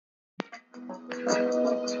Hi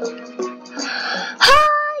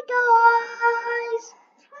guys!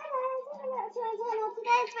 Today's video,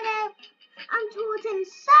 I'm talking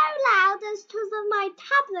so loud as because of my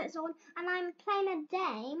tablet's on and I'm playing a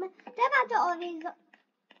game. Get back to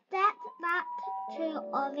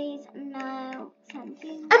Ollie's no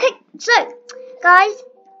something. Okay, so guys,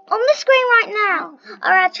 on the screen right now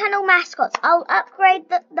are our channel mascots. I'll upgrade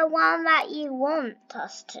the one that you want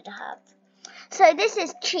us to have. So this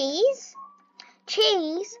is Cheese.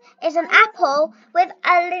 Cheese is an apple with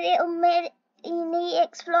a little mini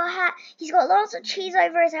explorer hat. He's got lots of cheese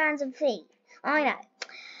over his hands and feet. I know.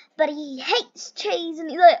 But he hates cheese and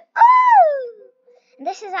he's like, oh! And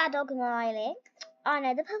this is our dog Miley. I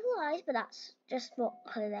know the purple eyes, but that's just what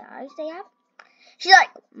colour eyes they have. She's like,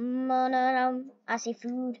 no, I see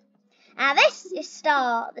food. Now this is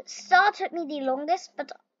Star. Star took me the longest,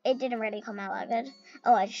 but it didn't really come out that good.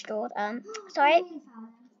 Oh, I just drawed. Sorry.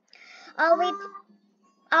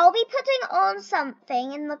 I'll be putting on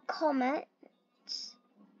something in the comments.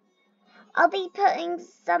 I'll be putting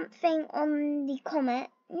something on the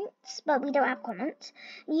comments, but we don't have comments.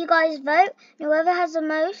 You guys vote. Whoever has the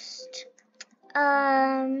most,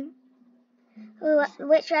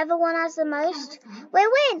 whichever one has the most,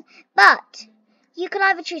 will win. But you can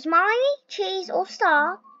either choose Miley, Cheese, or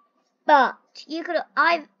Star. But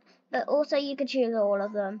also you could choose all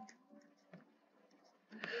of them.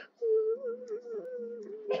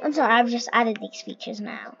 I'm sorry, I've just added these features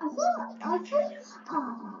now. I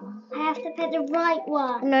have to pick the right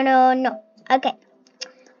one. No. Okay.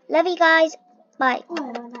 Love you guys. Bye.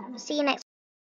 See you next time.